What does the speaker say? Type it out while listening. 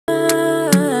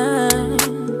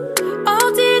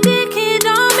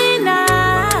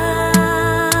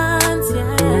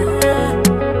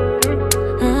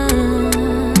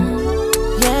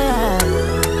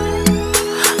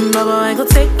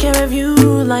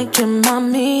like your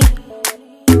mommy?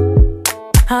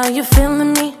 How you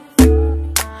feeling me?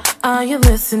 Are you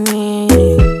listening?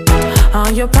 All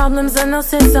your problems and no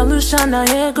say solution, now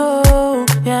here go,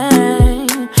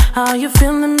 yeah. How you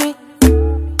feeling me?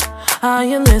 Are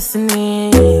you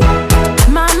listening?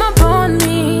 Mama born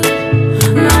me,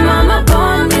 my mama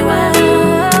born me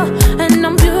well, and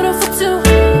I'm beautiful too.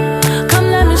 Come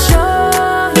let me show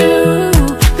you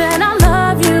that I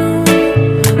love you,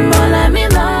 but let me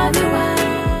love you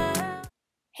well.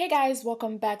 Hey guys,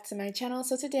 welcome back to my channel.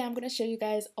 So today I'm going to show you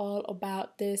guys all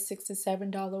about this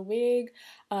 $67 wig.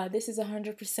 This is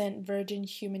 100% virgin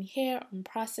human hair,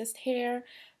 unprocessed hair.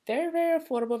 Very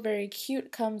affordable, very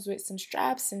cute. Comes with some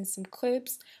straps and some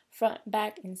clips, front,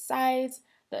 back, and sides.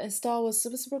 The install was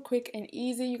super quick and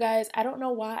easy, you guys. I don't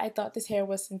know why I thought this hair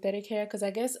was synthetic hair, because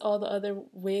I guess all the other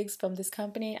wigs from this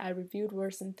company I reviewed were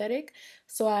synthetic.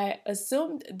 So I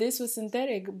assumed this was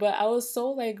synthetic, but I was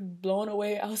so like blown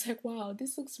away. I was like, wow,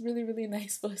 this looks really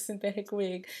nice for a synthetic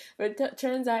wig. But it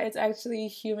turns out it's actually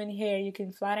human hair. You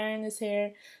can flat iron this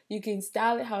hair. You can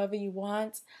style it however you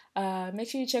want. Make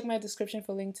sure you check my description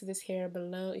for link to this hair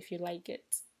below if you like it.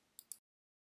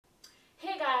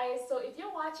 Hey guys, so if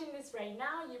you're watching this right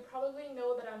now, you probably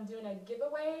know that I'm doing a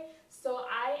giveaway. So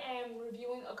I am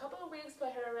reviewing a couple of wigs for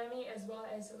HeraRemy, as well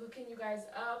as hooking you guys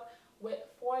up with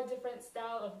 4 different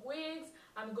style of wigs.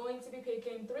 I'm going to be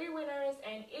picking 3 winners,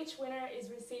 and each winner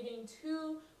is receiving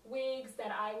 2 wigs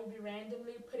that I will be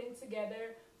randomly putting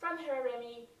together from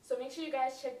HeraRemy. So make sure you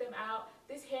guys check them out.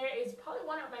 This hair is probably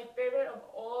one of my favorite of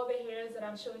all the hairs that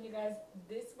I'm showing you guys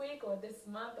this week or this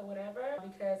month or whatever,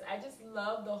 because I just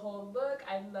love the whole look.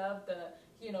 I love the,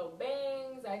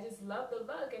 bangs. I just love the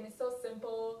look, and it's so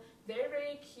simple,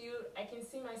 very cute. I can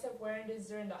see myself wearing this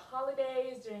during the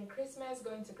holidays, during Christmas,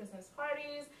 going to Christmas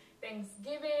parties,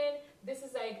 Thanksgiving. This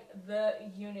is like the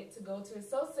unit to go to. It's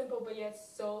so simple, but yet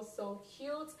so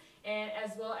cute, and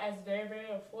as well as very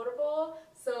affordable.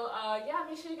 So yeah,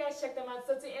 make sure you guys check them out.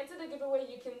 So to enter the giveaway,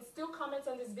 you can still comment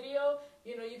on this video.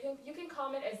 You can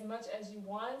comment as much as you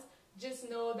want. Just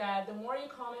know that the more you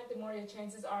comment, the more your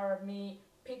chances are of me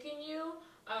picking you.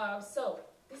 So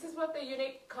this is what the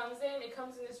unit comes in. It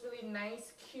comes in this really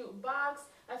nice, cute box.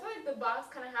 I feel like the box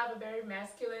kind of have a very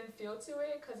masculine feel to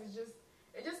it, because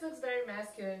it just looks very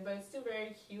masculine, but it's still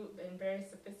very cute and very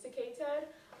sophisticated.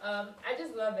 I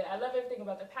just love it. I love everything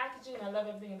about the packaging. I love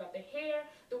everything about the hair.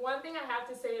 The one thing I have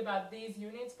to say about these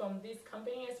units from this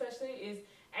company especially is,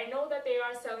 I know that they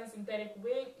are selling synthetic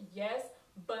wig, yes,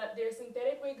 but their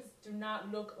synthetic wigs do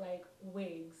not look like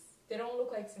wigs. They don't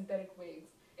look like synthetic wigs,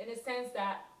 in a sense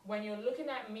that when you're looking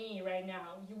at me right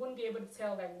now, you wouldn't be able to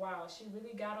tell, like, wow, she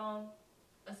really got on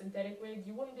a synthetic wig.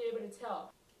 You wouldn't be able to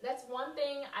tell. That's one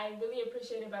thing I really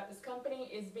appreciate about this company,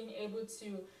 is being able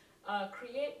to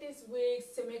create these wigs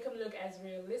to make them look as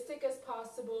realistic as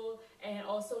possible, and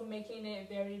also making it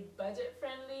very budget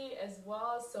friendly as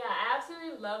well. So yeah, I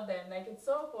absolutely love them. Like, it's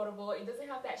so affordable. It doesn't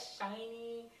have that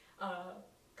shiny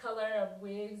color of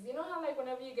wigs. You know how, like,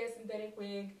 whenever you get synthetic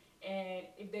wig, and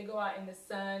if they go out in the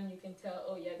sun, you can tell,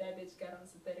 oh yeah, that bitch got on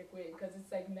synthetic wig, because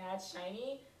it's like mad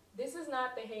shiny. This is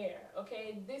not the hair,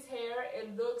 okay? This hair,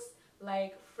 it looks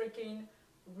like freaking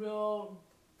real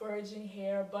virgin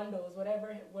hair bundles,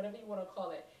 whatever you want to call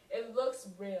it. It looks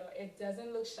real. It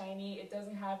doesn't look shiny. It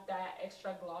doesn't have that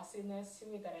extra glossiness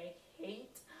to it that I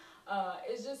hate.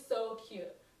 It's just so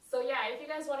cute. So yeah, if you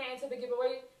guys want to enter the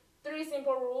giveaway, 3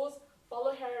 simple rules.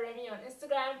 Follow HeraRemy on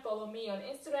Instagram, follow me on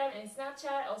Instagram and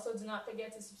Snapchat. Also, do not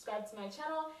forget to subscribe to my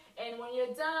channel. And when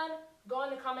you're done, go in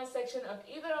the comment section of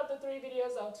either of the 3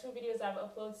 videos or 2 videos I've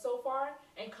uploaded so far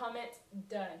and comment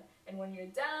done. And when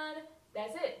you're done,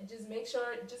 that's it. Just make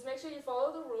sure you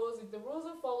follow the rules. If the rules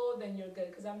are followed, then you're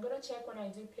good, because I'm gonna check when I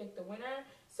do pick the winner.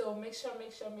 So make sure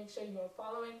you are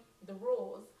following the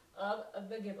rules of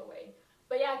the giveaway.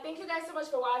 But yeah, thank you guys so much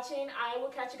for watching. I will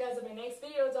catch you guys in my next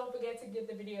video. Don't forget to give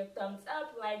the video a thumbs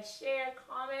up, like, share,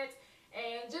 comment,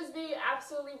 and just be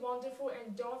absolutely wonderful.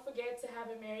 And don't forget to have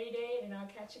a merry day, and I'll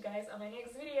catch you guys on my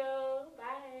next video.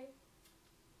 Bye.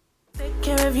 Take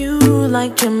care of you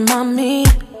like your mommy.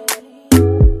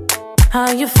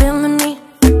 How you feeling me?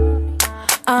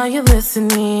 Are you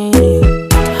listening?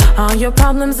 All your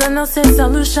problems and no say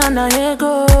solution, now here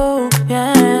go,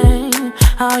 yeah.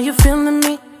 How you feeling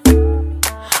me?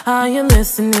 Are you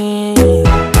listening?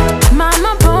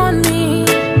 Mama born me.